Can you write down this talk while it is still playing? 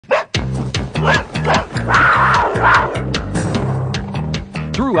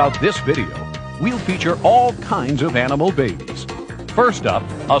Throughout this video, we'll feature all kinds of animal babies. First up,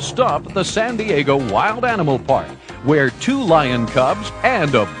 a stop at the San Diego Wild Animal Park, where 2 lion cubs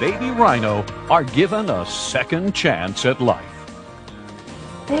and a baby rhino are given a second chance at life.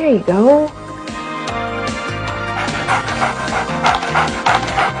 There you go.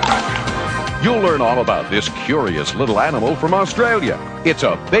 You'll learn all about this curious little animal from Australia. It's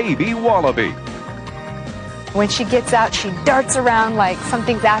a baby wallaby. When she gets out, she darts around like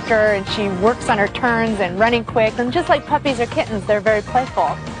something's after her, and she works on her turns and running quick. And just like puppies or kittens, they're very playful.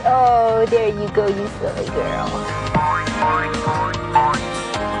 Oh, there you go, you silly girl.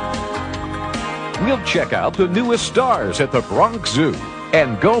 We'll check out the newest stars at the Bronx Zoo,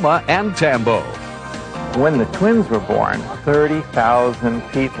 Ngoma and Tambo. When the twins were born, 30,000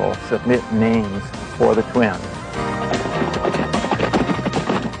 people submit names for the twins.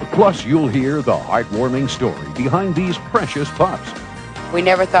 Plus, you'll hear the heartwarming story behind these precious pups. We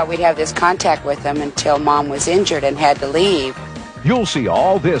never thought we'd have this contact with them until Mom was injured and had to leave. You'll see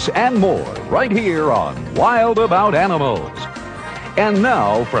all this and more right here on Wild About Animals. And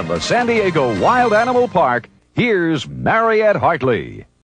now, from the San Diego Wild Animal Park, here's Mariette Hartley.